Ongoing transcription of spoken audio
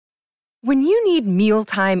When you need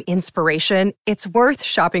mealtime inspiration, it's worth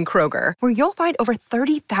shopping Kroger, where you'll find over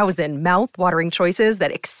 30,000 mouth-watering choices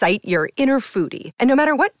that excite your inner foodie. And no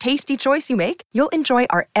matter what tasty choice you make, you'll enjoy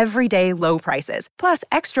our everyday low prices, plus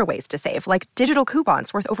extra ways to save, like digital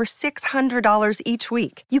coupons worth over $600 each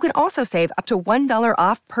week. You can also save up to $1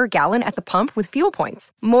 off per gallon at the pump with fuel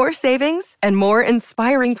points. More savings and more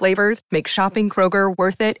inspiring flavors make shopping Kroger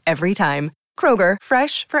worth it every time. Kroger,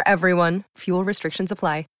 fresh for everyone. Fuel restrictions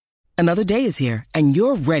apply. Another day is here, and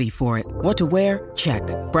you're ready for it. What to wear? Check.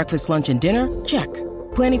 Breakfast, lunch, and dinner? Check.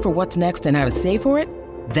 Planning for what's next and how to save for it?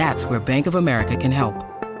 That's where Bank of America can help.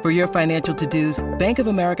 For your financial to-dos, Bank of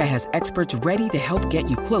America has experts ready to help get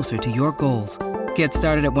you closer to your goals. Get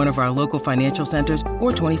started at one of our local financial centers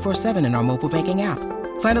or 24/7 in our mobile banking app.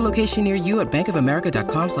 Find a location near you at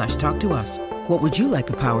bankofamerica.com/talktous. What would you like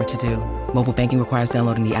the power to do? Mobile banking requires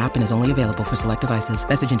downloading the app and is only available for select devices.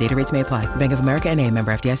 Message and data rates may apply. Bank of America N.A.,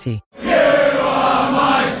 member FDIC. You are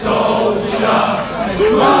my soldier,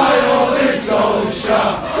 my only soldier.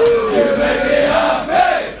 You make me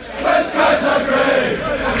happy when skies are grey.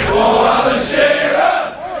 Oh, Alan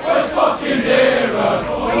Shearer was fucking hero.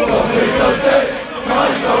 So please don't take my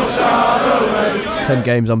soldier away. 10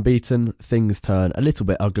 games unbeaten, things turn a little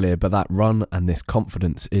bit uglier, but that run and this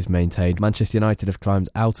confidence is maintained. Manchester United have climbed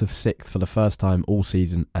out of 6th for the first time all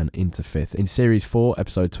season and into 5th. In Series 4,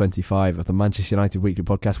 episode 25 of the Manchester United Weekly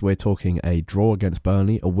Podcast, we're talking a draw against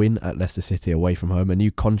Burnley, a win at Leicester City away from home, a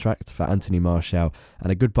new contract for Anthony Martial,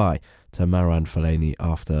 and a goodbye to Marouane Fellaini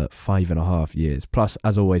after 5.5 years. Plus,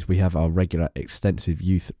 as always, we have our regular extensive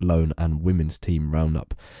youth loan and women's team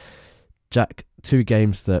roundup. Jack, 2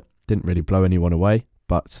 games that didn't really blow anyone away,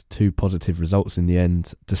 but 2 positive results in the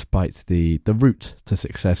end, despite the route to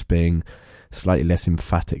success being slightly less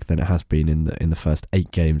emphatic than it has been in the first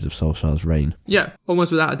 8 games of Solskjaer's reign. Yeah,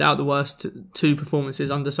 almost without a doubt the worst 2 performances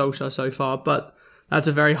under Solskjaer so far, but that's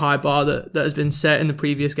a very high bar that has been set in the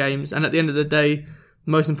previous games, and at the end of the day,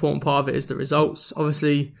 the most important part of it is the results.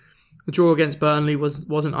 Obviously, the draw against Burnley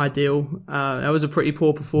wasn't ideal. It was a pretty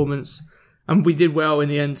poor performance, and we did well in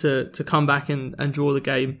the end to come back and draw the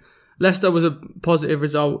game. Leicester was a positive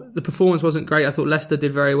result. The performance wasn't great. I thought Leicester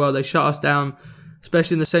did very well. They shut us down,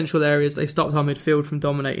 especially in the central areas. They stopped our midfield from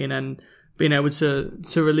dominating and being able to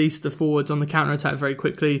release the forwards on the counter-attack very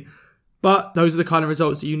quickly. But those are the kind of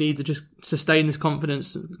results that you need to just sustain this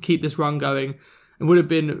confidence, keep this run going. It would have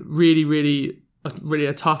been really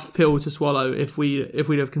a tough pill to swallow if we'd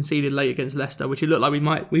have conceded late against Leicester, which it looked like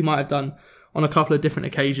we might have done on a couple of different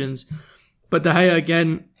occasions. But De Gea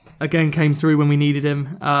again came through when we needed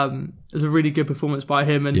him. It was a really good performance by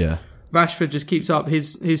him, and Rashford just keeps up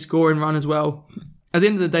his scoring run as well. At the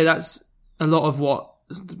end of the day, that's a lot of what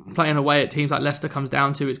playing away at teams like Leicester comes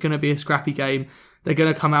down to. It's going to be a scrappy game. They're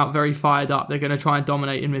going to come out very fired up. They're going to try and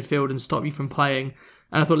dominate in midfield and stop you from playing.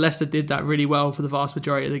 And I thought Leicester did that really well for the vast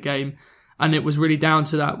majority of the game. And it was really down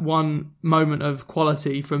to that one moment of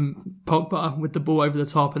quality from Pogba with the ball over the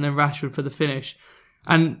top and then Rashford for the finish.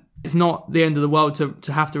 And it's not the end of the world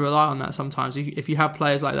to have to rely on that sometimes. If you have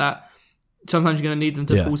players like that, sometimes you're going to need them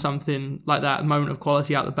to pull something like that, a moment of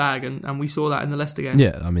quality out the bag. And we saw that in the Leicester game.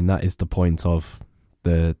 Yeah, I mean, that is the point of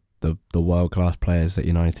the world-class players that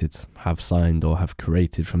United have signed or have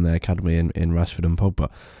created from their academy in Rashford and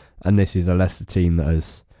Pogba. And this is a Leicester team that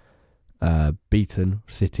has beaten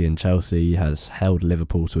City and Chelsea, has held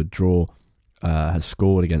Liverpool to a draw, has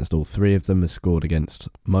scored against all 3 of them, has scored against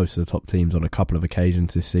most of the top teams on a couple of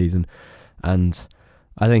occasions this season. And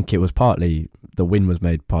I think it was the win was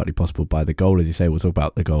made partly possible by the goal, as you say. We'll talk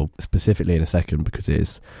about the goal specifically in a second because it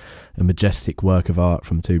is a majestic work of art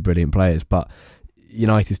from 2 brilliant players. But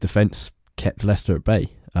United's defence kept Leicester at bay.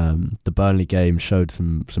 The Burnley game showed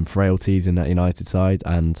some frailties in that United side,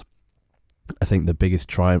 and I think the biggest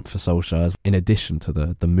triumph for Solskjaer, in addition to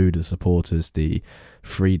the mood of the supporters, the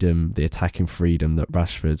freedom, the attacking freedom that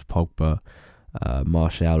Rashford, Pogba,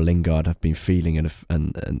 Martial, Lingard have been feeling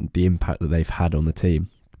and the impact that they've had on the team.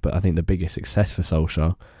 But I think the biggest success for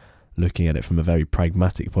Solskjaer, looking at it from a very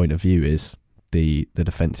pragmatic point of view, is the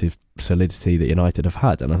defensive solidity that United have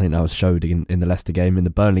had. And I think that was showed in the Leicester game. In the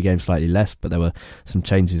Burnley game, slightly less, but there were some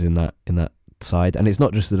changes in that side. And it's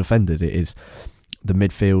not just the defenders, it is the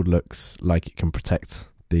midfield looks like it can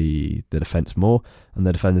protect the defence more, and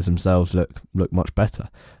the defenders themselves look much better.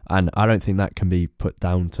 And I don't think that can be put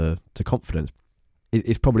down to confidence.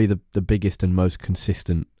 It's probably the biggest and most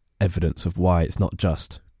consistent evidence of why it's not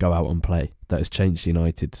just go out and play that has changed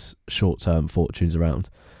United's short-term fortunes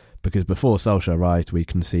around. Because before Solskjaer arrived, we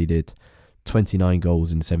conceded 29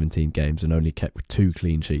 goals in 17 games and only kept 2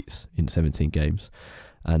 clean sheets in 17 games.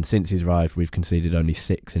 And since he's arrived, we've conceded only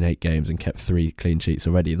 6 in 8 games and kept 3 clean sheets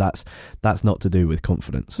already. That's not to do with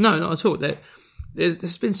confidence. No, not at all.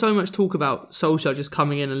 There's been so much talk about Solskjaer just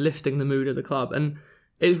coming in and lifting the mood of the club, and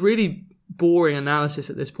it's really boring analysis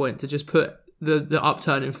at this point to just put the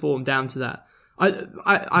upturn in form down to that.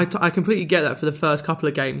 I completely get that for the first couple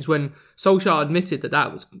of games when Solskjaer admitted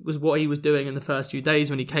that was what he was doing in the first few days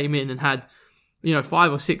when he came in and had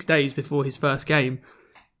 5 or 6 days before his first game.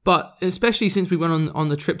 But especially since we went on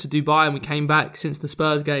the trip to Dubai and we came back since the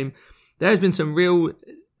Spurs game, there's been some real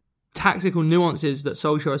tactical nuances that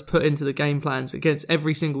Solskjaer has put into the game plans against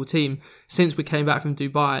every single team since we came back from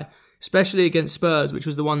Dubai, especially against Spurs, which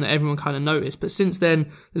was the one that everyone kind of noticed. But since then,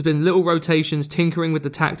 there's been little rotations, tinkering with the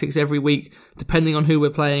tactics every week, depending on who we're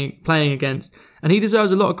playing against. And he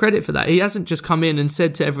deserves a lot of credit for that. He hasn't just come in and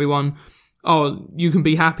said to everyone, oh, you can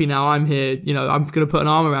be happy now, I'm here, I'm going to put an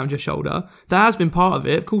arm around your shoulder. That has been part of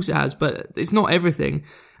it, of course it has, but it's not everything.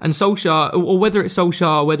 And Solskjaer, or whether it's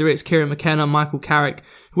Solskjaer, whether it's Kieran McKenna, Michael Carrick,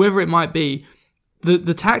 whoever it might be,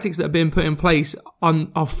 the tactics that are being put in place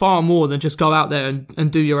are far more than just go out there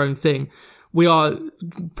and do your own thing. We are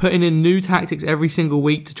putting in new tactics every single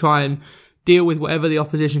week to try and deal with whatever the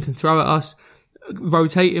opposition can throw at us.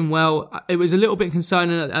 Rotating well. It was a little bit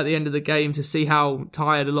concerning at the end of the game to see how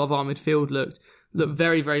tired a lot of our midfield looked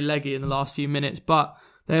very, very leggy in the last few minutes, but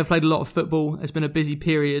they have played a lot of football. It's been a busy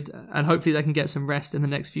period, and hopefully they can get some rest in the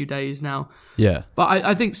next few days now. Yeah. But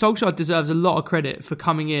I think Solskjaer deserves a lot of credit for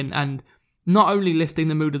coming in and not only lifting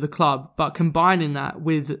the mood of the club, but combining that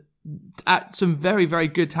with some very, very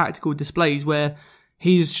good tactical displays where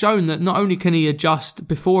he's shown that not only can he adjust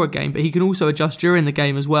before a game, but he can also adjust during the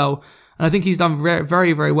game as well. And I think he's done very,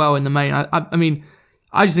 very, very well in the main. I mean,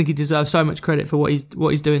 I just think he deserves so much credit for what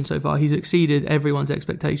he's doing so far. He's exceeded everyone's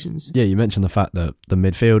expectations. Yeah, you mentioned the fact that the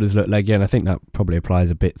midfielders look leggy, and I think that probably applies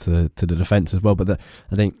a bit to the defence as well. But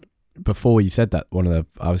I think before you said that,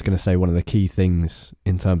 I was going to say one of the key things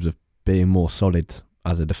in terms of being more solid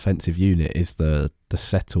as a defensive unit is the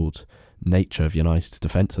settled nature of United's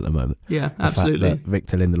defence at the moment. Yeah, absolutely. The fact that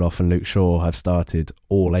Victor Lindelof and Luke Shaw have started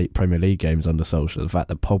all 8 Premier League games under Solskjaer. The fact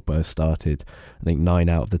that Pogba has started, I think, 9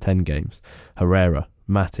 out of the 10 games. Herrera,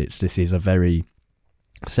 Matic, this is a very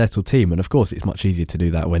settled team. And of course, it's much easier to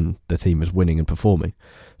do that when the team is winning and performing.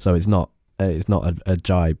 So it's not a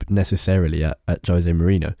jibe necessarily at Jose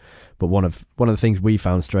Mourinho. But one of the things we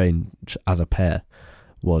found strange as a pair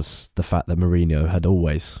was the fact that Mourinho had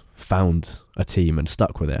always found a team and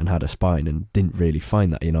stuck with it and had a spine and didn't really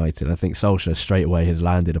find that United. And I think Solskjaer straight away has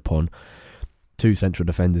landed upon 2 central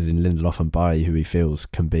defenders in Lindelof and Bailly who he feels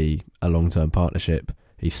can be a long-term partnership.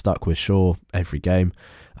 He's stuck with Shaw every game.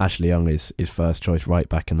 Ashley Young is his first choice right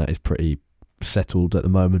back, and that is pretty settled at the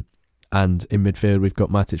moment. And in midfield we've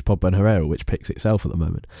got Matic, Pogba and Herrera, which picks itself at the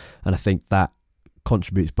moment. And I think that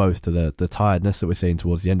contributes both to the tiredness that we're seeing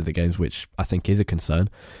towards the end of the games, which I think is a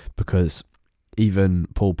concern, because even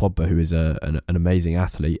Paul Pogba, who is an amazing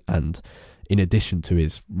athlete, and in addition to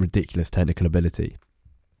his ridiculous technical ability,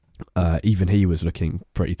 even he was looking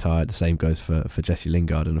pretty tired. The same goes for Jesse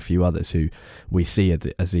Lingard and a few others who we see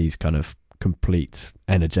as these kind of complete,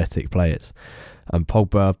 energetic players. And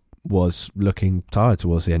Pogba was looking tired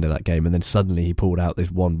towards the end of that game, and then suddenly he pulled out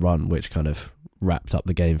this one run which kind of wrapped up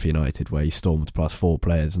the game for United, where he stormed past 4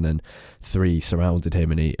 players and then 3 surrounded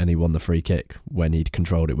him, and he won the free kick when he'd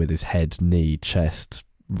controlled it with his head, knee, chest,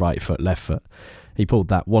 right foot, left foot. He pulled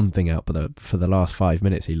that one thing out, but for the last 5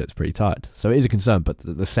 minutes he looks pretty tired. So it is a concern, but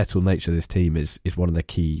the settled nature of this team is one of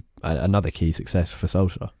the another key success for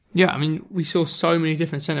Solskjaer. Yeah, I mean, we saw so many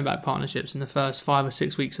different centre-back partnerships in the first 5 or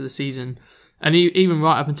 6 weeks of the season, and even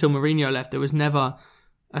right up until Mourinho left, there was never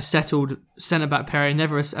a settled centre-back pairing,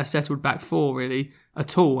 never a settled back 4 really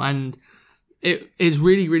at all. And it is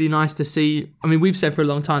really, really nice to see. I mean, we've said for a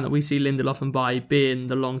long time that we see Lindelof and Bailly being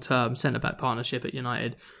the long-term centre-back partnership at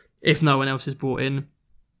United if no one else is brought in.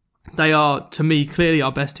 They are, to me, clearly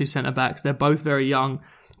our best 2 centre-backs. They're both very young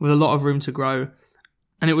with a lot of room to grow.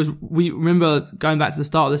 And we remember going back to the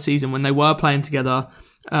start of the season when they were playing together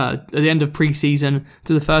at the end of pre-season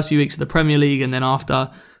to the first few weeks of the Premier League, and then after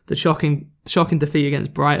the shocking defeat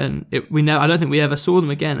against Brighton, I don't think we ever saw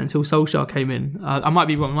them again until Solskjaer came in. I might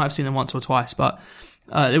be wrong, I might have seen them once or twice, but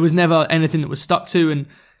there was never anything that was stuck to, and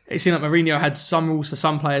it seemed like Mourinho had some rules for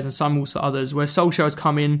some players and some rules for others, where Solskjaer has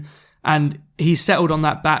come in and he's settled on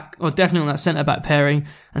that back, or definitely on that centre-back pairing,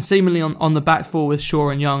 and seemingly on the back 4 with Shaw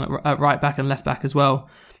and Young at right back and left back as well.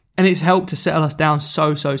 And it's helped to settle us down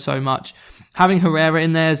so much. Having Herrera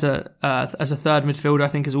in there as a third midfielder, I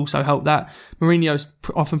think, has also helped that. Mourinho's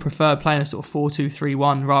often preferred playing a sort of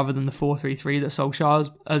 4-2-3-1 rather than the 4-3-3 that Solskjaer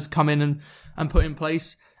has come in and put in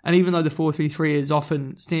place. And even though the 4-3-3 is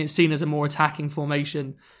often seen as a more attacking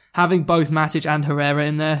formation, having both Matic and Herrera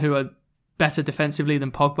in there, who are better defensively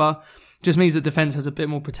than Pogba, just means the defence has a bit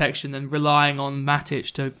more protection than relying on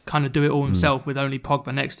Matic to kind of do it all himself with only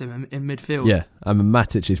Pogba next to him in midfield. Yeah, I mean,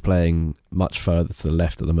 Matic is playing much further to the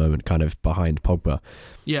left at the moment, kind of behind Pogba.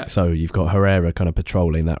 Yeah. So you've got Herrera kind of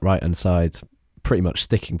patrolling that right-hand side, pretty much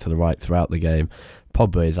sticking to the right throughout the game.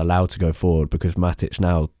 Pogba is allowed to go forward because Matic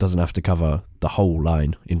now doesn't have to cover the whole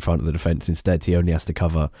line in front of the defence. Instead, he only has to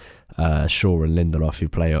cover Shaw and Lindelof, who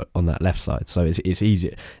play on that left side. So it's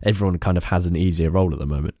easier. Everyone kind of has an easier role at the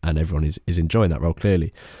moment, and everyone is enjoying that role,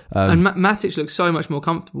 clearly. And Matic looks so much more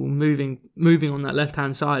comfortable moving on that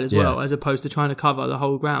left-hand side as well, as opposed to trying to cover the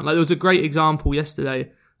whole ground. Like, there was a great example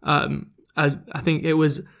yesterday. I think it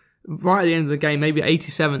was right at the end of the game, maybe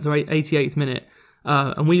 87th or 88th minute.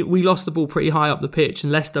 And we lost the ball pretty high up the pitch,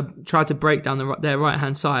 and Leicester tried to break down their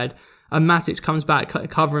right-hand side, and Matic comes back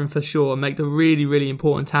covering for Shaw and make the really, really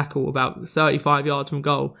important tackle about 35 yards from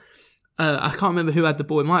goal. I can't remember who had the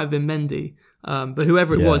ball. It might have been Mendy, but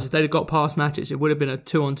whoever it was, if they'd have got past Matic, it would have been a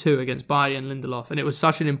 2-on-2 against Bailly and Lindelof, and it was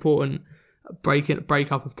such an important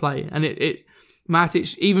break up of play. And it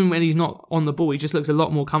Matic, even when he's not on the ball, he just looks a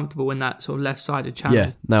lot more comfortable in that sort of left-sided channel.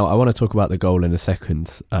 Yeah. Now, I want to talk about the goal in a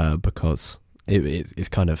second, because it's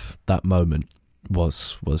kind of, that moment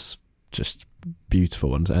was just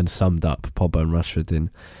beautiful and summed up Pogba and Rashford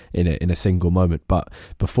in a single moment. But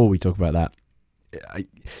before we talk about that,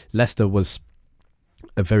 Leicester was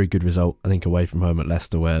a very good result, I think, away from home at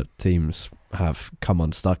Leicester, where teams have come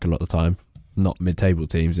unstuck a lot of the time. Not mid-table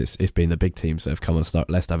teams, it's been the big teams that have come unstuck.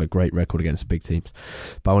 Leicester have a great record against the big teams.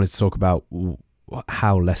 But I wanted to talk about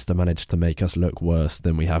how Leicester managed to make us look worse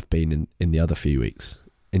than we have been in the other few weeks.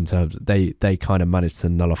 In terms of, they kind of managed to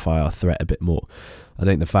nullify our threat a bit more. I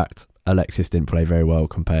think the fact Alexis didn't play very well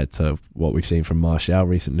compared to what we've seen from Martial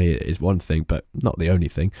recently is one thing, but not the only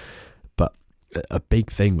thing. But a big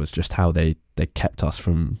thing was just how they stopped us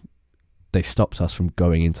from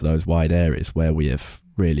going into those wide areas where we have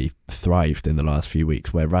really thrived in the last few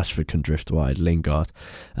weeks, where Rashford can drift wide, Lingard,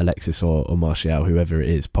 Alexis or Martial, whoever it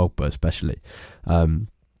is, Pogba especially.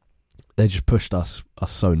 They just pushed us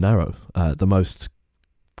so narrow. The most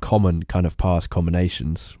common kind of pass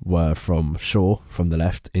combinations were from Shaw from the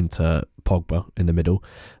left into Pogba in the middle,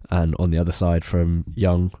 and on the other side from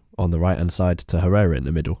Young on the right hand side to Herrera in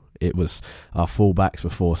the middle. It was our full-backs were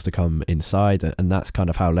forced to come inside, and that's kind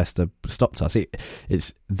of how Leicester stopped us.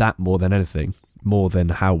 It's that more than anything, more than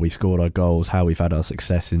how we scored our goals, how we've had our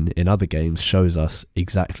success in other games, shows us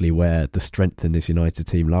exactly where the strength in this United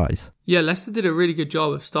team lies. Yeah, Leicester did a really good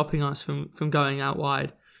job of stopping us from going out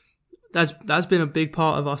wide. That's been a big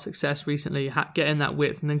part of our success recently, getting that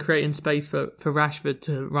width and then creating space for Rashford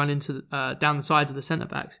to run into down the sides of the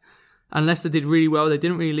centre-backs. And Leicester did really well. They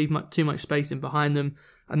didn't really leave too much space in behind them,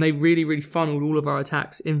 and they really, really funneled all of our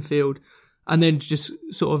attacks infield, and then just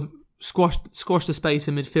sort of squashed the space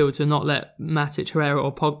in midfield to not let Matic, Herrera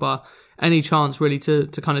or Pogba any chance really to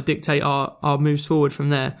kind of dictate our moves forward from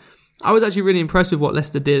there. I was actually really impressed with what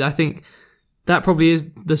Leicester did. I think that probably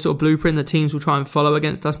is the sort of blueprint that teams will try and follow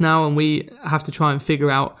against us now, and we have to try and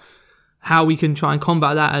figure out how we can try and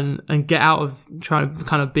combat that and get out of trying to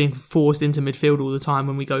kind of being forced into midfield all the time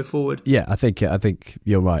when we go forward. Yeah, I think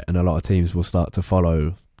you're right, and a lot of teams will start to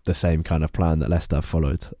follow the same kind of plan that Leicester have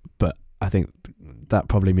followed. But I think that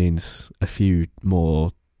probably means a few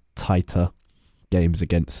more tighter games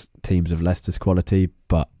against teams of Leicester's quality,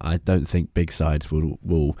 but I don't think big sides will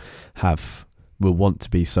want to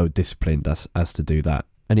be so disciplined as to do that.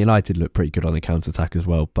 And United look pretty good on the counter-attack as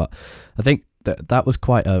well, but I think that was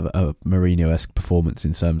quite a Mourinho-esque performance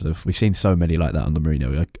in terms of, we've seen so many like that under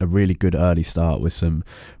Mourinho, a really good early start with some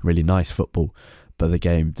really nice football, but the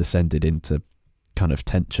game descended into kind of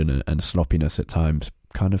tension and sloppiness at times,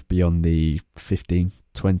 kind of beyond the 15th,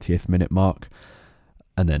 20th minute mark.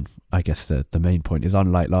 And then I guess the main point is,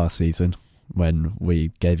 unlike last season when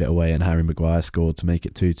we gave it away and Harry Maguire scored to make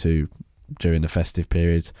it 2-2 during the festive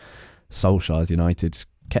period, Solskjaer's United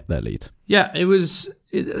kept their lead. Yeah,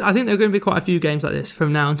 I think there are going to be quite a few games like this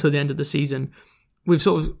from now until the end of the season. We've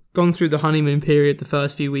sort of gone through the honeymoon period the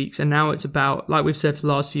first few weeks, and now it's about, like we've said for the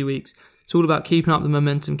last few weeks, it's all about keeping up the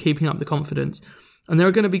momentum, keeping up the confidence. And there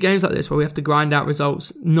are going to be games like this where we have to grind out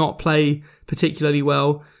results, not play particularly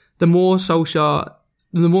well. The more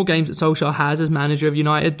games that Solskjaer has as manager of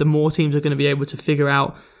United, the more teams are going to be able to figure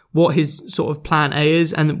out what his sort of plan A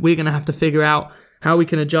is, and we're going to have to figure out how we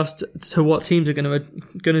can adjust to what teams are going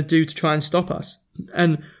to do to try and stop us.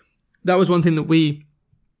 And that was one thing that we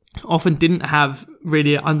often didn't have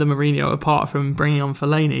really under Mourinho, apart from bringing on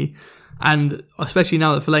Fellaini. And especially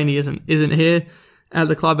now that Fellaini isn't here, at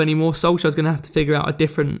the club anymore. Solskjaer's going to have to figure out a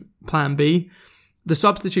different plan B. The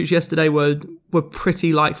substitutes yesterday were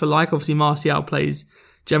pretty like for like. Obviously, Martial plays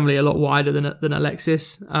generally a lot wider than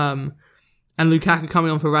Alexis. And Lukaku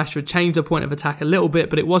coming on for Rashford changed the point of attack a little bit,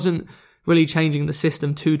 but it wasn't really changing the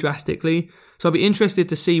system too drastically. So I'd be interested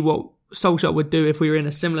to see what Solskjaer would do if we were in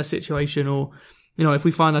a similar situation, or, you know, if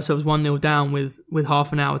we find ourselves 1-0 down with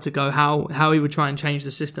half an hour to go, how he would try and change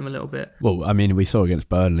the system a little bit. Well, I mean, we saw against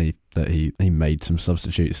Burnley that he made some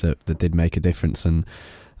substitutes that did make a difference, and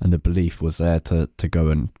the belief was there to go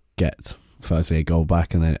and get firstly a goal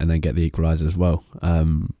back and then get the equaliser as well.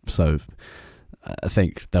 So I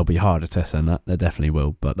think there'll be harder tests than that. There definitely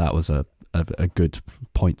will, but that was a good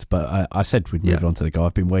point. But I said we'd move on to the goal.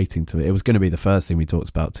 I've been waiting to it. It was going to be the first thing we talked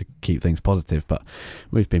about to keep things positive, but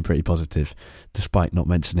we've been pretty positive despite not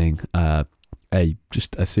mentioning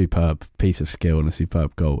just a superb piece of skill and a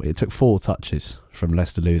superb goal. It took 4 touches from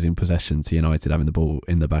Leicester losing possession to United having the ball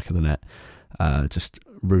in the back of the net. Just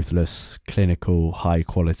ruthless, clinical, high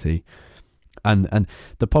quality. And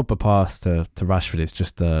the Pogba pass to Rashford is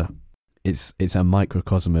just it's a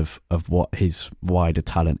microcosm of what his wider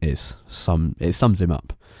talent is. It sums him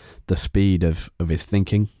up. The speed of his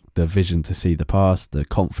thinking, the vision to see the pass, the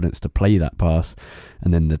confidence to play that pass,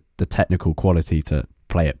 and then the technical quality to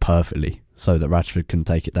play it perfectly so that Rashford can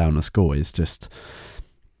take it down and score. It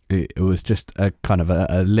was just a kind of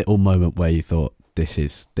a little moment where you thought, this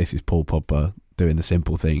is Paul Pogba doing the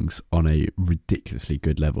simple things on a ridiculously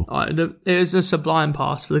good level. It was a sublime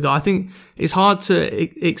pass for the guy. I think it's hard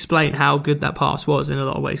to explain how good that pass was in a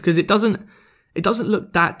lot of ways, because it doesn't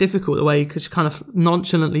look that difficult the way he just kind of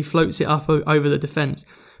nonchalantly floats it up over the defence.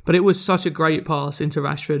 But it was such a great pass into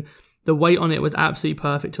Rashford. The weight on it was absolutely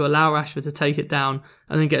perfect to allow Rashford to take it down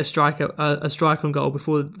and then get a strike on goal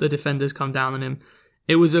before the defenders come down on him.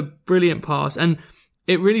 It was a brilliant pass, and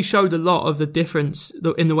it really showed a lot of the difference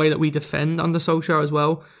in the way that we defend under Solskjaer as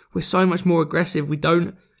well. We're so much more aggressive.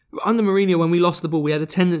 Under Mourinho, when we lost the ball, we had a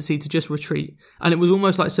tendency to just retreat. And it was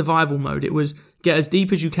almost like survival mode. It was get as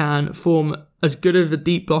deep as you can, form as good of a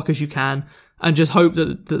deep block as you can, and just hope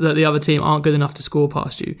that the other team aren't good enough to score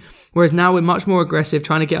past you. Whereas now we're much more aggressive,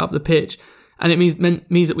 trying to get up the pitch. And it means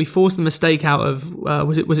that we forced the mistake out of,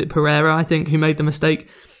 was it Pereira, I think, who made the mistake,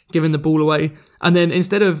 giving the ball away. And then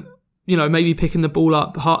instead of, you know, maybe picking the ball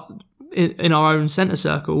up in our own centre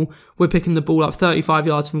circle, we're picking the ball up 35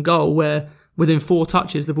 yards from goal, where within 4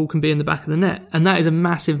 touches the ball can be in the back of the net. And that is a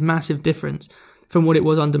massive, massive difference from what it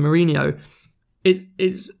was under Mourinho.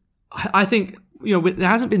 I think, you know, there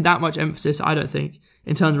hasn't been that much emphasis, I don't think,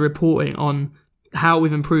 in terms of reporting on how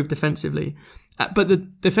we've improved defensively. But the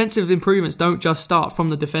defensive improvements don't just start from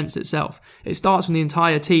the defence itself. It starts from the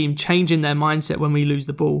entire team changing their mindset when we lose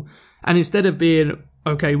the ball. And instead of being,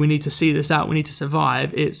 okay, we need to see this out, we need to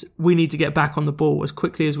survive, it's we need to get back on the ball as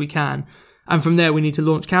quickly as we can. And from there, we need to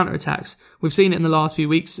launch counter-attacks. We've seen it in the last few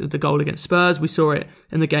weeks of the goal against Spurs. We saw it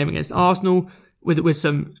in the game against Arsenal with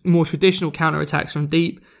some more traditional counter-attacks from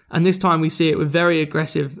deep. And this time we see it with very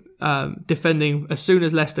aggressive defending as soon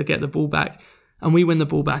as Leicester get the ball back. And we win the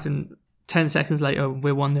ball back, and 10 seconds later,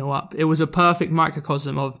 we're 1-0 up. It was a perfect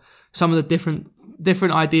microcosm of some of the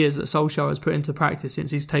different ideas that Solskjaer has put into practice since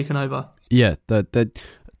he's taken over. Yeah,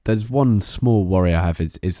 there's one small worry I have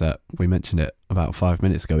is that we mentioned it about 5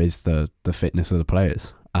 minutes ago, is the fitness of the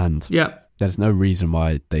players. And there's no reason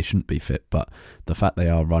why they shouldn't be fit, but the fact they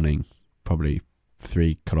are running probably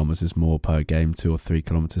 3 kilometres more per game, 2 or 3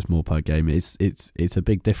 kilometres more per game, it's a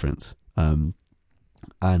big difference. And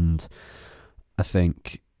I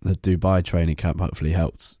think the Dubai training camp hopefully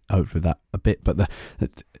helped with that a bit, but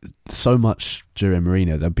so much during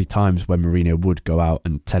Mourinho, there'd be times when Mourinho would go out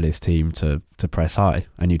and tell his team to press high,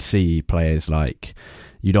 and you'd see players like,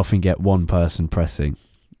 you'd often get one person pressing,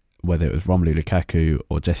 whether it was Romelu Lukaku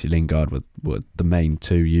or Jesse Lingard were the main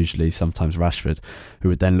 2 usually, sometimes Rashford, who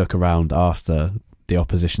would then look around after the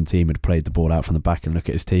opposition team had played the ball out from the back and look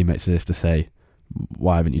at his teammates as if to say,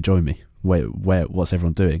 why haven't you joined me? What's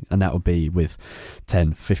everyone doing? And that would be with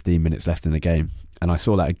 10, 15 minutes left in the game. And I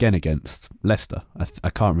saw that again against Leicester.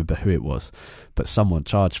 I can't remember who it was, but someone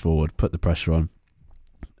charged forward, put the pressure on,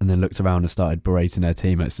 and then looked around and started berating their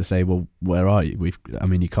teammates to say, well, where are you?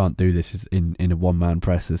 You can't do this in a one-man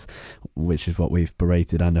press, which is what we've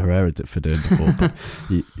berated Ander Herrera for doing before. But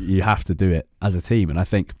you have to do it as a team. And I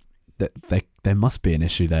think that there must be an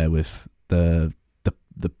issue there with the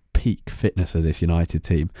peak fitness of this United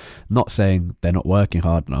team. Not saying they're not working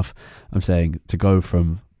hard enough. I'm saying to go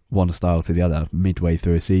from one style to the other midway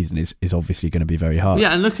through a season is obviously going to be very hard.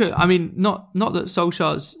 Yeah, and look at, not that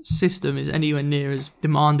Solskjaer's system is anywhere near as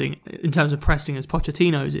demanding in terms of pressing as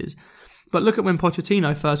Pochettino's is, But look at when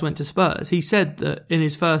Pochettino first went to Spurs. He said that in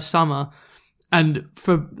his first summer, and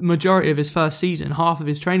for the majority of his first season, half of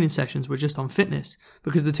his training sessions were just on fitness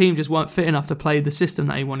because the team just weren't fit enough to play the system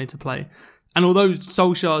that he wanted to play. And although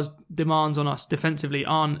Solskjaer's demands on us defensively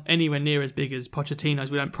aren't anywhere near as big as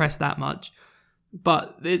Pochettino's, we don't press that much,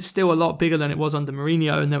 but it's still a lot bigger than it was under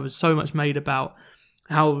Mourinho, and there was so much made about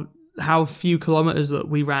how few kilometres that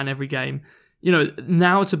we ran every game. You know,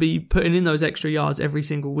 now to be putting in those extra yards every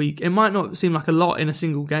single week, it might not seem like a lot in a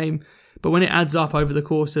single game, but when it adds up over the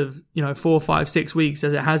course of, 4, 5, 6 weeks,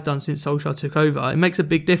 as it has done since Solskjaer took over, it makes a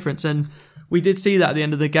big difference. And we did see that at the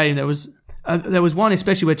end of the game. There was one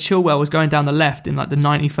especially where Chilwell was going down the left in like the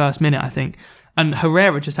 91st minute, I think, and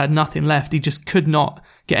Herrera just had nothing left. He just could not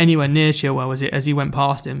get anywhere near Chilwell as he went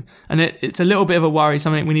past him. And it's a little bit of a worry,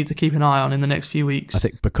 something we need to keep an eye on in the next few weeks. I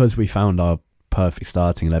think because we found our perfect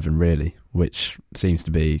starting 11 really, which seems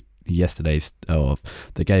to be yesterday's or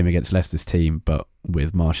the game against Leicester's team, but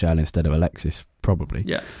with Martial instead of Alexis, probably.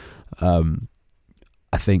 Yeah.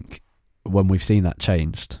 I think when we've seen that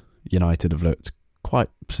changed, United have looked quite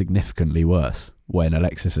significantly worse when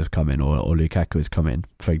Alexis has come in or Lukaku has come in,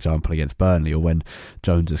 for example, against Burnley, or when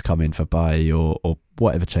Jones has come in for Bailly or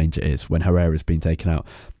whatever change it is, when Herrera has been taken out.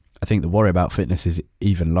 I think the worry about fitness is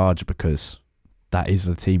even larger because that is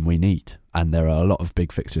the team we need. And there are a lot of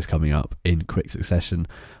big fixtures coming up in quick succession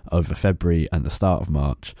over February and the start of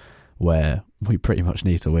March, where we pretty much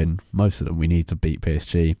need to win most of them. We need to beat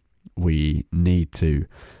PSG. We need to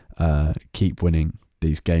keep winning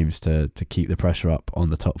these games to keep the pressure up on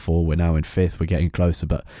the top four. We're now in 5th. We're getting closer,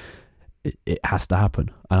 but it has to happen.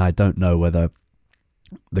 And I don't know whether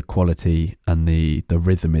the quality and the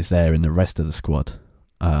rhythm is there in the rest of the squad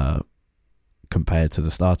compared to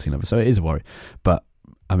the starting level. So it is a worry. But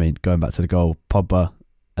I mean, going back to the goal, Pogba,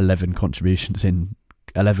 11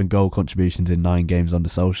 goal contributions in 9 games under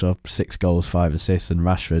Solskjaer, 6 goals, 5 assists, and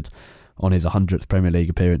Rashford on his 100th Premier League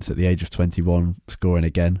appearance at the age of 21, scoring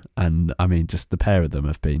again. And I mean, just the pair of them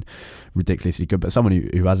have been ridiculously good. But someone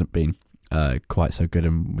who hasn't been quite so good,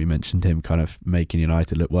 and we mentioned him kind of making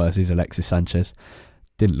United look worse, is Alexis Sanchez.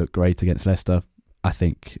 Didn't look great against Leicester. I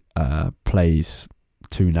think plays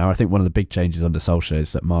 2 now. I think one of the big changes under Solskjaer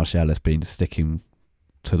is that Martial has been sticking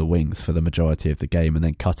to the wings for the majority of the game and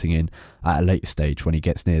then cutting in at a later stage when he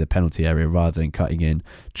gets near the penalty area rather than cutting in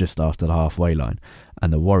just after the halfway line.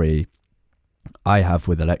 And the worry I have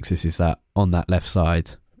with Alexis is that on that left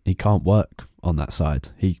side, he can't work on that side.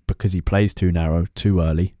 Because he plays too narrow, too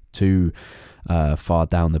early, too far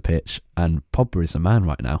down the pitch, and Pogba is the man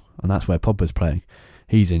right now, and that's where Pogba's playing.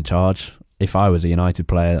 He's in charge. If I was a United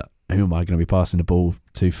player, who am I going to be passing the ball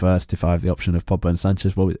to first if I have the option of Pogba and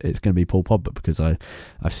Sanchez? Well, it's going to be Paul Pogba because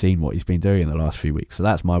I've seen what he's been doing in the last few weeks. So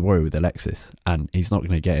that's my worry with Alexis, and he's not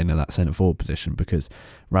going to get into that centre-forward position because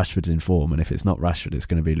Rashford's in form, and if it's not Rashford, it's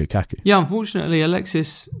going to be Lukaku. Yeah, unfortunately,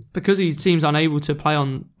 Alexis, because he seems unable to play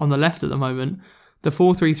on the left at the moment, the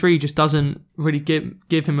 4-3-3 just doesn't really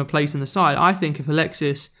give him a place in the side. I think if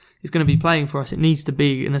Alexis is going to be playing for us, it needs to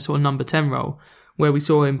be in a sort of number 10 role, where we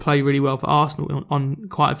saw him play really well for Arsenal on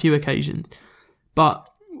quite a few occasions. But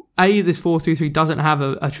A, this 4-3-3 doesn't have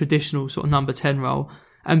a traditional sort of number 10 role,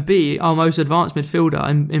 and B, our most advanced midfielder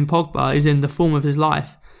in Pogba is in the form of his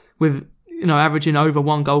life, with averaging over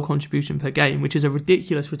 1 goal contribution per game, which is a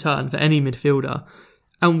ridiculous return for any midfielder.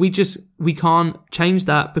 And we can't change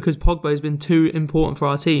that because Pogba has been too important for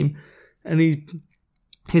our team, and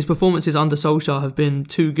his performances under Solskjaer have been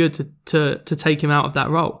too good to take him out of that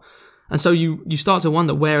role. And so you start to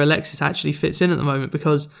wonder where Alexis actually fits in at the moment,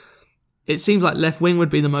 because it seems like left wing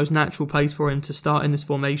would be the most natural place for him to start in this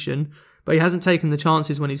formation, but he hasn't taken the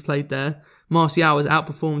chances when he's played there. Martial has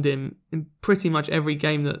outperformed him in pretty much every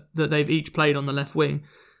game that they've each played on the left wing.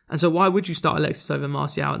 And so why would you start Alexis over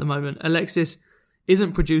Martial at the moment? Alexis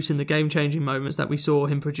isn't producing the game-changing moments that we saw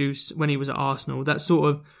him produce when he was at Arsenal. That sort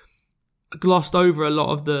of glossed over a lot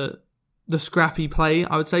of the scrappy play,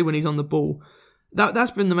 I would say, when he's on the ball.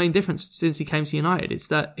 That's been the main difference since he came to United. It's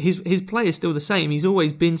that his play is still the same. He's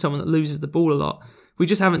always been someone that loses the ball a lot. We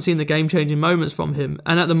just haven't seen the game-changing moments from him.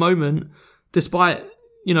 And at the moment, despite,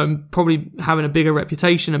 probably having a bigger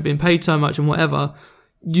reputation and being paid so much and whatever,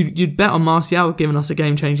 you'd bet on Martial giving us a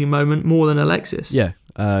game-changing moment more than Alexis. Yeah.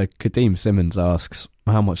 Kadeem Simmons asks,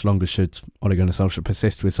 how much longer should Ole Gunnar Solskjaer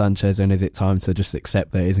persist with Sanchez, and is it time to just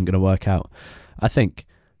accept that it isn't going to work out? I think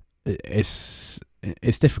it's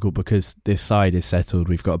difficult because this side is settled.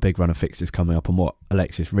 We've got a big run of fixtures coming up, and what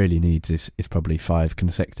Alexis really needs is probably 5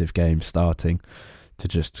 consecutive games starting to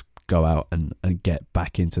just go out and get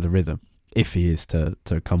back into the rhythm if he is to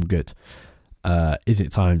come good. Is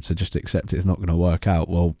it time to just accept it's not going to work out?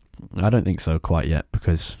 Well, I don't think so quite yet,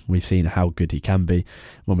 because we've seen how good he can be.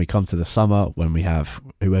 When we come to the summer, when we have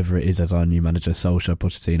whoever it is as our new manager, Solskjaer,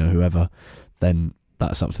 Pochettino, whoever, then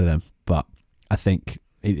that's up to them. But I think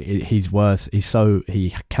he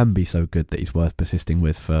can be so good that he's worth persisting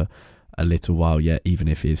with for a little while yet, even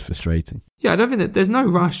if he is frustrating. Yeah, I don't think that there's no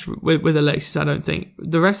rush with Alexis. I don't think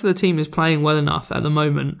the rest of the team is playing well enough at the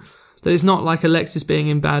moment that it's not like Alexis being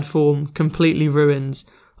in bad form completely ruins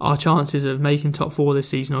our chances of making top 4 this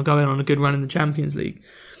season or going on a good run in the Champions League.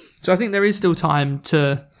 So I think there is still time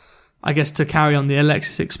to carry on the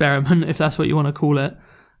Alexis experiment, if that's what you want to call it.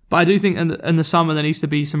 But I do think in the summer there needs to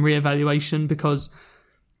be some reevaluation, because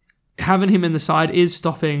having him in the side is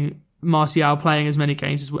stopping Martial playing as many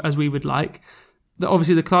games as we would like.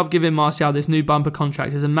 Obviously, the club giving Martial this new bumper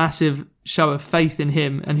contract is a massive show of faith in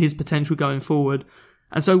him and his potential going forward.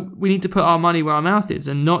 And so we need to put our money where our mouth is,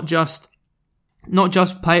 and not just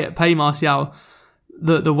pay Martial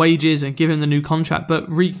the wages and give him the new contract, but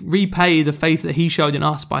repay the faith that he showed in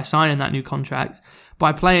us by signing that new contract,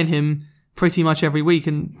 by playing him pretty much every week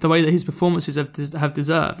and the way that his performances have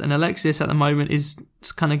deserved. And Alexis at the moment is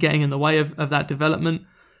kind of getting in the way of that development.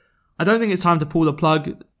 I don't think it's time to pull the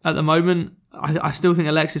plug at the moment. I still think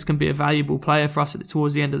Alexis can be a valuable player for us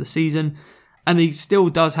towards the end of the season. And he still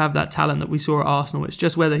does have that talent that we saw at Arsenal. It's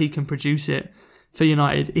just whether he can produce it for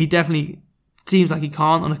United. He definitely seems like he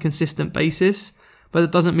can't on a consistent basis, but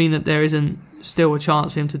it doesn't mean that there isn't still a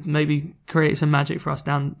chance for him to maybe create some magic for us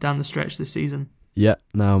down the stretch this season. Yeah,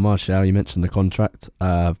 now Martial, you mentioned the contract.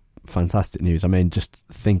 Fantastic news. I mean, just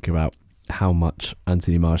think about how much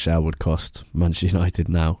Anthony Martial would cost Manchester United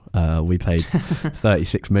now. We paid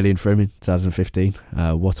 36 million for him in 2015.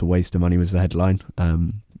 What a waste of money was the headline.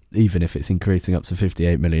 Even if it's increasing up to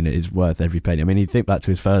 58 million, it is worth every penny. I mean, you think back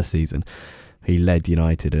to his first season, he led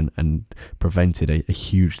United and prevented a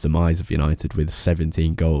huge demise of United with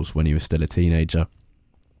 17 goals when he was still a teenager.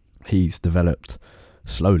 He's developed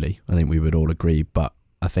slowly, I think we would all agree, but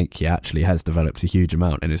I think he actually has developed a huge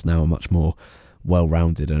amount and is now a much more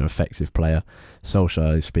well-rounded and effective player.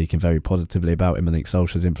 Solskjaer is speaking very positively about him. I think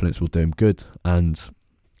Solskjaer's influence will do him good, and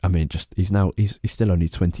I mean, he's still only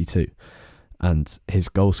 22, and his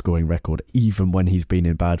goal-scoring record, even when he's been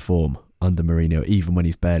in bad form under Mourinho, even when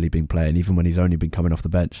he's barely been playing, even when he's only been coming off the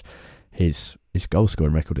bench, his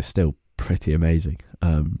goal-scoring record is still pretty amazing.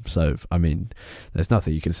 So, I mean, there's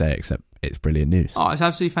nothing you can say except it's brilliant news. Oh, it's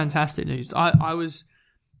absolutely fantastic news. I was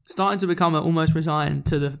starting to become almost resigned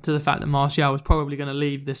to the fact that Martial was probably going to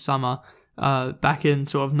leave this summer, back in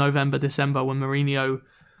sort of November, December, when Mourinho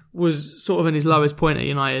was sort of in his lowest point at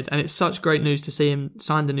United. And it's such great news to see him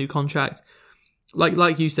sign the new contract.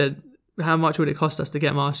 Like you said, how much would it cost us to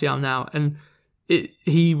get Martial now? And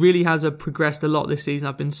he really has progressed a lot this season.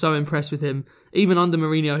 I've been so impressed with him. Even under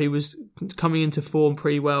Mourinho, he was coming into form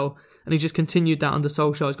pretty well, and he just continued that under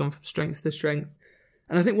Solskjaer. He's gone from strength to strength.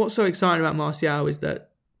 And I think what's so exciting about Martial is that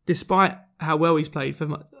despite how well he's played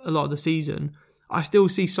for a lot of the season, I still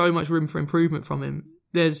see so much room for improvement from him.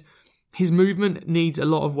 His movement needs a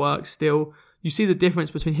lot of work still. You see the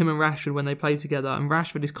difference between him and Rashford when they play together, and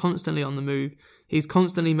Rashford is constantly on the move. He's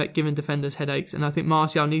constantly giving defenders headaches, and I think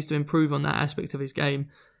Martial needs to improve on that aspect of his game.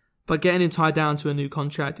 But getting him tied down to a new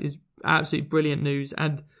contract is absolutely brilliant news,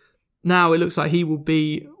 and now it looks like he will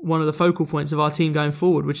be one of the focal points of our team going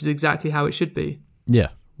forward, which is exactly how it should be. Yeah,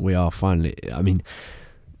 we are finally. I mean,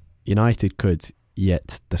 United could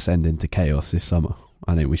yet descend into chaos this summer.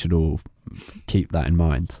 I think we should all keep that in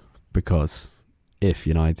mind, because if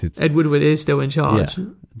United... Ed Woodward is still in charge. Yeah,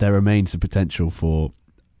 there remains the potential for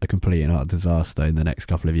a complete and utter disaster in the next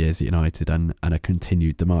couple of years at United and a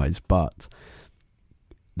continued demise. But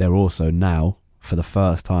there also now, for the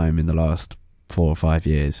first time in the last 4 or 5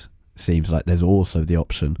 years, seems like there's also the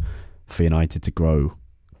option for United to grow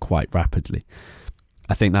quite rapidly.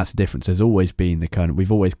 I think that's the difference. There's always been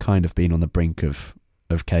we've always kind of been on the brink of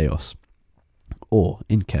chaos, or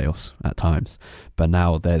in chaos at times. But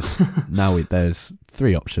now there's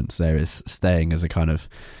three options. There is staying as a kind of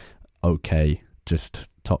okay, just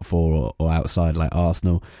top 4 or outside like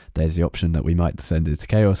Arsenal. There's the option that we might descend into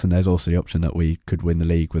chaos, and there's also the option that we could win the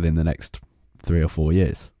league within the next 3 or 4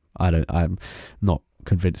 years. I'm not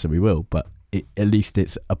convinced that we will, but at least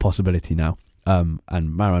it's a possibility now. And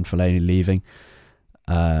Marouane Fellaini leaving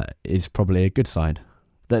is probably a good sign.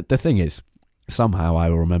 The thing is, somehow I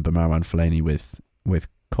will remember Marouane Fellaini with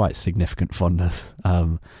quite significant fondness.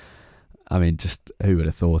 I mean, just who would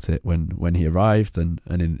have thought it when he arrived and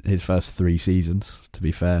in his first 3 seasons, to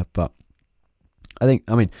be fair. But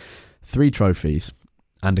I mean, 3 trophies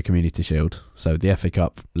and a Community Shield. So the FA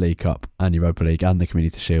Cup, League Cup and Europa League and the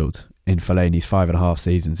Community Shield in Fellaini's 5.5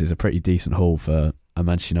 seasons is a pretty decent haul for a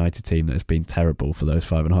Manchester United team that has been terrible for those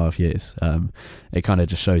 5.5 years. It kind of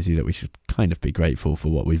just shows you that we should kind of be grateful for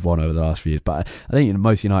what we've won over the last few years. But I think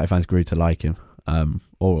most United fans grew to like him,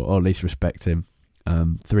 or at least respect him.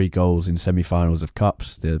 3 goals in semi-finals of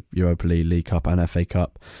cups, the Europa League, League Cup and FA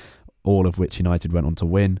Cup, all of which United went on to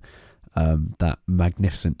win. That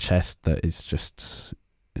magnificent chest that is just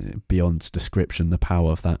beyond description, the power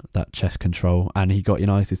of that chest control. And he got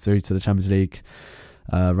United through to the Champions League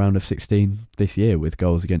round of 16 this year with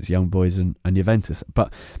goals against Young Boys and Juventus.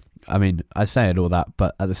 But I mean, I say all that,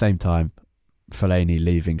 but at the same time, Fellaini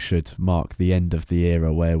leaving should mark the end of the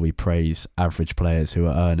era where we praise average players who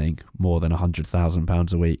are earning more than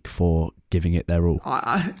 £100,000 a week for giving it their all.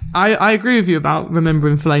 I agree with you about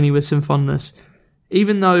remembering Fellaini with some fondness,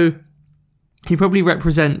 even though he probably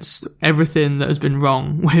represents everything that has been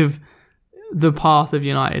wrong with the path of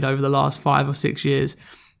United over the last 5 or 6 years.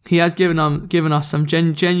 He has given us some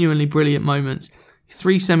genuinely brilliant moments.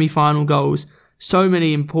 3 semi-final goals, so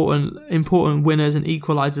many important winners and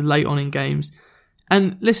equalisers late on in games.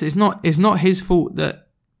 And listen, it's not his fault that,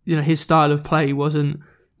 you know, his style of play wasn't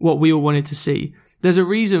what we all wanted to see. There's a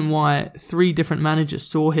reason why 3 different managers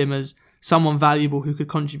saw him as someone valuable who could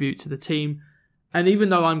contribute to the team. And even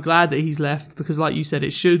though I'm glad that he's left, because like you said,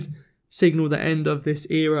 it should signal the end of this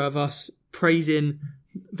era of us praising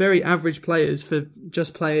very average players for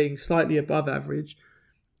just playing slightly above average,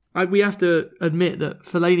 we have to admit that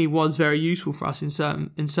Fellaini was very useful for us in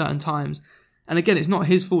certain times. And again, it's not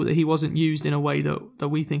his fault that he wasn't used in a way that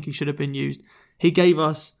we think he should have been used. He gave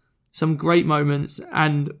us some great moments,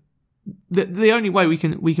 and the only way we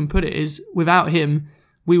can put it is without him,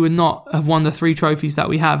 we would not have won the 3 trophies that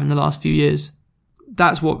we have in the last few years.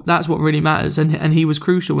 That's what really matters, and he was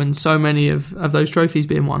crucial in so many of those trophies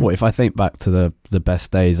being won. Well, if I think back to the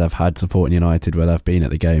best days I've had supporting United, whether I've been at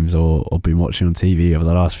the games or been watching on TV over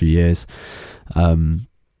the last few years,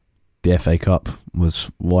 the FA Cup was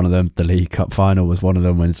one of them. The League Cup final was one of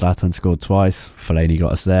them when Zlatan scored twice. Fellaini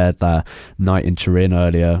got us there. The night in Turin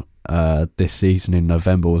earlier this season in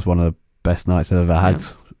November was one of the best nights I've ever had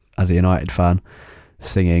as a United fan.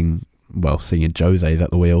 Singing Jose's at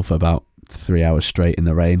the wheel for about 3 hours straight in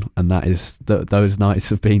the rain, and that is those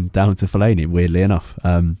nights have been down to Fellaini, weirdly enough.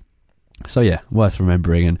 So yeah, worth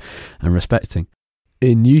remembering and respecting.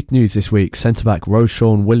 In youth news this week, centre-back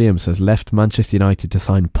Rosean Williams has left Manchester United to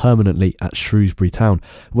sign permanently at Shrewsbury Town.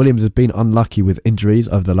 Williams has been unlucky with injuries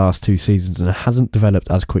over the last 2 seasons and hasn't developed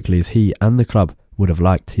as quickly as he and the club would have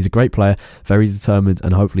liked. He's a great player, very determined,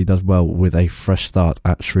 and hopefully does well with a fresh start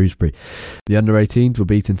at Shrewsbury. The under-18s were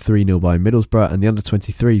beaten 3-0 by Middlesbrough, and the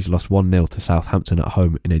under-23s lost 1-0 to Southampton at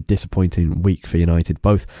home in a disappointing week for United,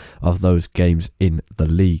 both of those games in the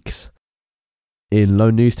leagues. In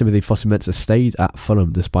loan news, Timothy Fosu-Mensah stayed at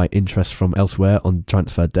Fulham despite interest from elsewhere on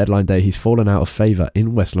transfer deadline day. He's fallen out of favour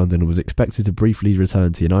in West London and was expected to briefly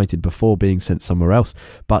return to United before being sent somewhere else,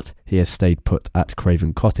 but he has stayed put at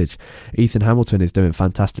Craven Cottage. Ethan Hamilton is doing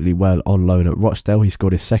fantastically well on loan at Rochdale. He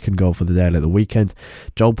scored his 2nd goal for the Dale at the weekend.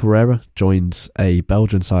 Joel Pereira joins a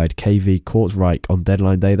Belgian side, KV Kortrijk, on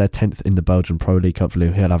deadline day. They're 10th in the Belgian Pro League.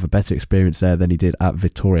 Hopefully he'll have a better experience there than he did at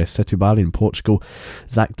Vitória Setúbal in Portugal.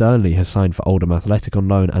 Zach Durnley has signed for Oldham Athletic on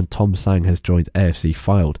loan, and Tom Sang has joined AFC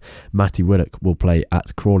Fylde. Matty Willock will play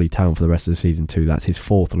at Crawley Town for the rest of the season too. That's his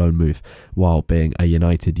 4th loan move while being a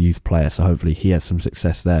United youth player, so hopefully he has some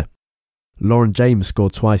success there. Lauren James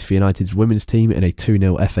scored twice for United's women's team in a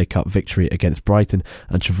 2-0 FA Cup victory against Brighton,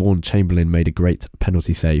 and Siobhan Chamberlain made a great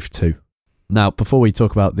penalty save too. Now, before we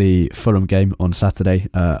talk about the Fulham game on Saturday,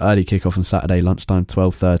 early kick-off on Saturday, lunchtime,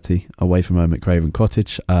 12:30, away from home at Craven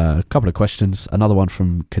Cottage. A couple of questions. Another one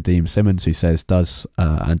from Kadeem Simmons, who says, does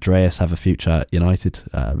Andreas have a future at United?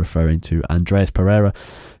 Referring to Andreas Pereira,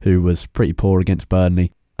 who was pretty poor against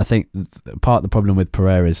Burnley. I think part of the problem with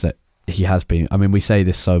Pereira is that he has been... I mean, we say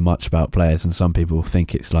this so much about players, and some people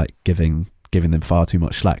think it's like giving them far too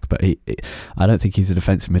much slack, but I don't think he's a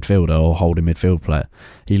defensive midfielder or holding midfield player.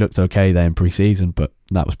 He looked okay there in pre-season, but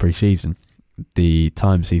that was pre-season. The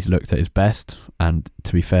times he's looked at his best, and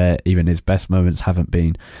to be fair, even his best moments haven't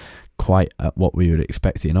been quite at what we would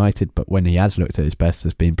expect at United, but when he has looked at his best,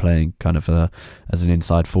 has been playing kind of as an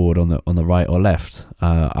inside forward on the right or left.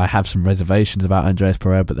 I have some reservations about Andreas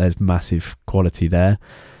Pereira, but there's massive quality there.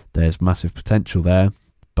 There's massive potential there,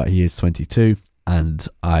 but he is 22, and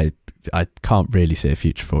I can't really see a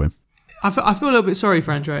future for him. I feel a little bit sorry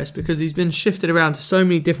for Andreas because he's been shifted around to so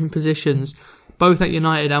many different positions, both at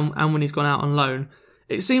United and when he's gone out on loan.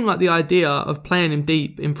 It seemed like the idea of playing him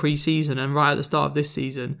deep in pre-season and right at the start of this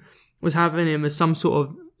season was having him as some sort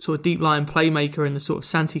of deep line playmaker in the sort of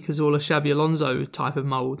Santi Cazorla, Xabi Alonso type of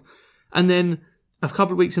mould. And then a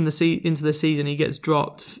couple of weeks into the season, he gets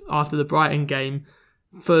dropped after the Brighton game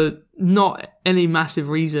for not any massive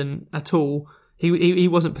reason at all. He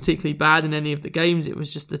wasn't particularly bad in any of the games. It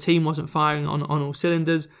was just the team wasn't firing on all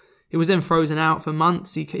cylinders. He was then frozen out for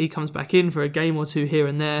months. He comes back in for a game or two here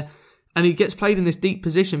and there. And he gets played in this deep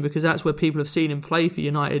position because that's where people have seen him play for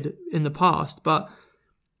United in the past. But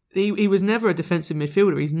he was never a defensive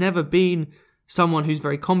midfielder. He's never been someone who's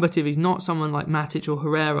very combative. He's not someone like Matic or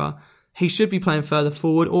Herrera. He should be playing further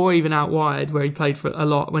forward or even out wide, where he played for a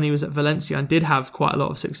lot when he was at Valencia and did have quite a lot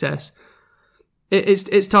of success.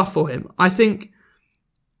 It's tough for him. I think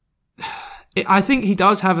he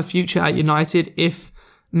does have a future at United if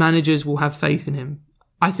managers will have faith in him.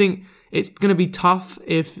 I think it's going to be tough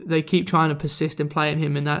if they keep trying to persist in playing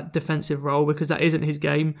him in that defensive role, because that isn't his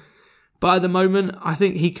game. But at the moment, I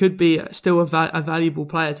think he could be still a valuable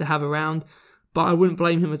player to have around. But I wouldn't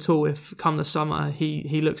blame him at all if, come the summer,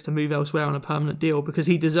 he looks to move elsewhere on a permanent deal, because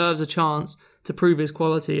he deserves a chance to prove his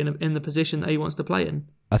quality in the position that he wants to play in.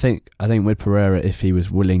 I think with Pereira, if he was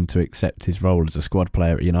willing to accept his role as a squad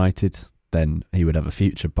player at United, then he would have a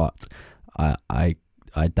future. But I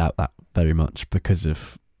doubt that very much because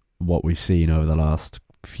of what we've seen over the last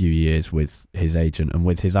few years with his agent and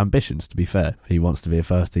with his ambitions. To be fair, he wants to be a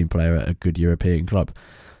first team player at a good European club.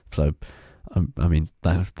 So, I mean,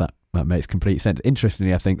 that makes complete sense.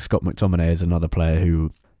 Interestingly, I think Scott McTominay is another player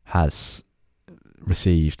who has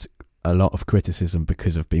received a lot of criticism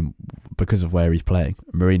because of where he's playing.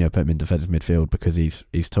 Mourinho put him in defensive midfield because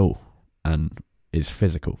he's tall and is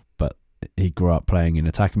physical, but he grew up playing in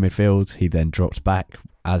attacking midfield. He then dropped back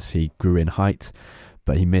as he grew in height,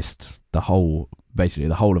 but he missed the whole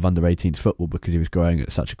of under 18s football because he was growing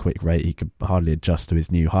at such a quick rate. He could hardly adjust to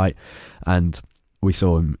his new height, and we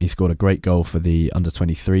saw him. He scored a great goal for the under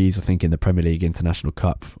 23s, I think, in the Premier League International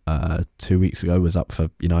Cup 2 weeks ago. Was up for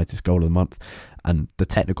United's goal of the month. And the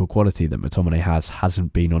technical quality that McTominay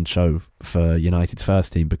hasn't been on show for United's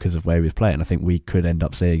first team because of where he was playing. I think we could end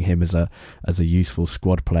up seeing him as a useful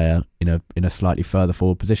squad player in a slightly further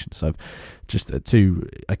forward position. So just two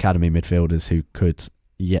academy midfielders who could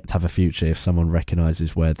yet have a future if someone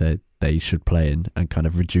recognises where they should play and kind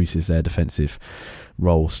of reduces their defensive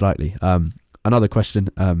role slightly. Another question,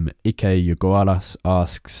 Ike Yugoalas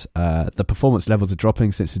asks, the performance levels are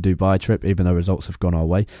dropping since the Dubai trip, even though results have gone our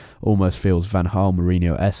way. Almost feels Van Gaal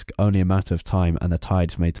Mourinho-esque, only a matter of time and the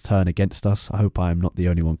tides may turn against us. I hope I am not the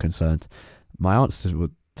only one concerned. My answer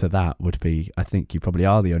to that would be, I think you probably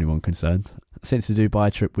are the only one concerned. Since the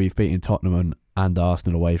Dubai trip, we've beaten Tottenham and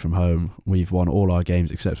Arsenal away from home. We've won all our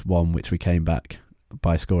games except one, which we came back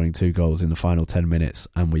by scoring 2 goals in the final 10 minutes,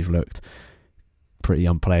 and we've looked pretty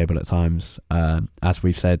unplayable at times. As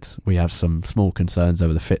we've said, we have some small concerns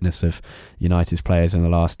over the fitness of United's players in the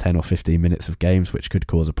last 10 or 15 minutes of games, which could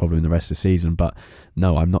cause a problem in the rest of the season. But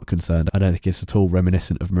no, I'm not concerned. I don't think it's at all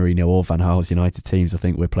reminiscent of Mourinho or Van Gaal's United teams. I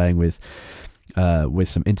think we're playing with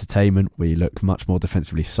some entertainment. We look much more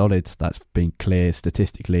defensively solid. That's been clear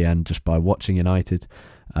statistically and just by watching United.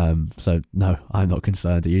 So no, I'm not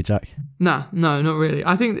concerned. Are you, Jack? No, not really.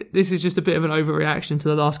 I think this is just a bit of an overreaction to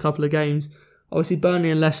the last couple of games. Obviously, Burnley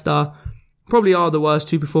and Leicester probably are the worst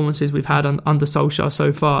 2 performances we've had under Solskjaer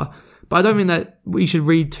so far. But I don't mean that we should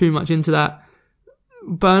read too much into that.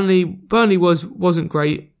 Burnley wasn't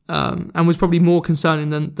great and was probably more concerning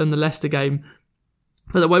than the Leicester game.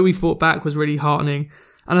 But the way we fought back was really heartening.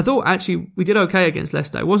 And I thought, actually, we did okay against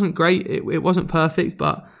Leicester. It wasn't great. It wasn't perfect,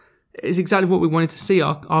 but it's exactly what we wanted to see.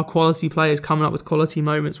 Our quality players coming up with quality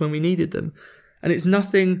moments when we needed them. And it's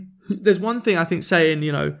nothing... There's one thing I think saying,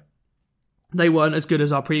 they weren't as good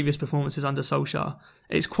as our previous performances under Solskjaer.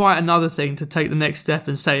 It's quite another thing to take the next step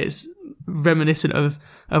and say it's reminiscent of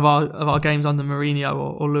our games under Mourinho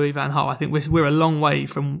or Louis van Gaal. I think we're a long way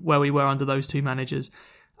from where we were under those 2 managers,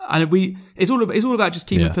 and it's all about just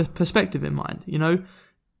keeping perspective in mind.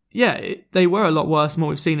 They were a lot worse than what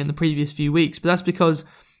we've seen in the previous few weeks, but that's because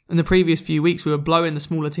in the previous few weeks we were blowing the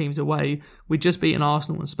smaller teams away. We'd just beaten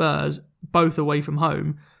Arsenal and Spurs, both away from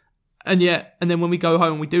home. And then when we go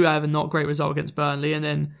home, we do have a not great result against Burnley, and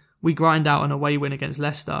then we grind out an away win against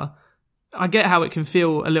Leicester. I get how it can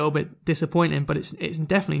feel a little bit disappointing, but it's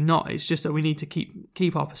definitely not. It's just that we need to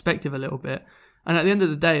keep our perspective a little bit. And at the end of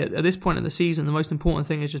the day, at this point in the season, the most important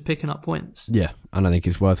thing is just picking up points. Yeah, and I think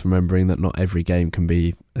it's worth remembering that not every game can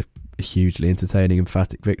be hugely entertaining,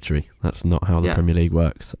 emphatic victory. That's not how the Premier League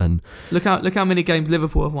works. And look how many games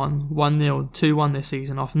Liverpool have won. 1-0, 2-1 this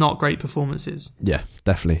season off not great performances. Yeah,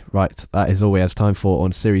 definitely. Right, that is all we have time for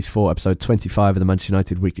on Series 4, episode 25 of the Manchester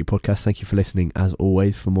United Weekly Podcast. Thank you for listening, as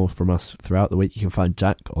always. For more from us throughout the week, you can find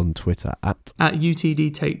Jack on Twitter at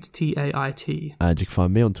UTD Tait, and you can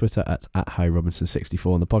find me on Twitter at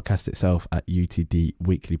HarryRobinson64, and the podcast itself at UTD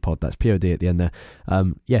Weekly Pod. That's POD at the end there.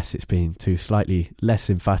 Yes, it's been two slightly less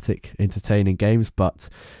emphatic, entertaining games, but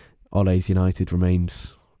Ole's United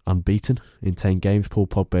remains unbeaten in 10 games. Paul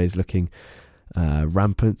Pogba is looking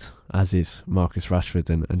rampant, as is Marcus Rashford,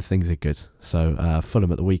 and things are good. So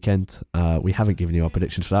Fulham at the weekend. We haven't given you our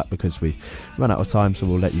predictions for that because we ran out of time, so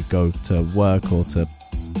we'll let you go to work or to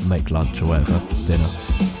make lunch or whatever, dinner,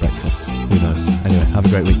 breakfast, who knows. Anyway, have a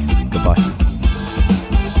great week. Goodbye.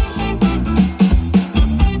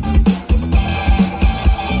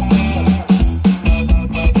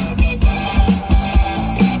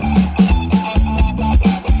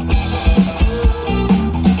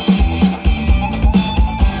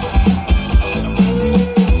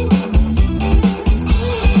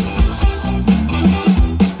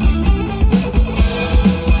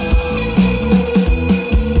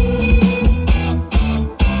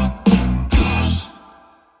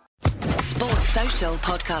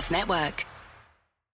 Podcast Network.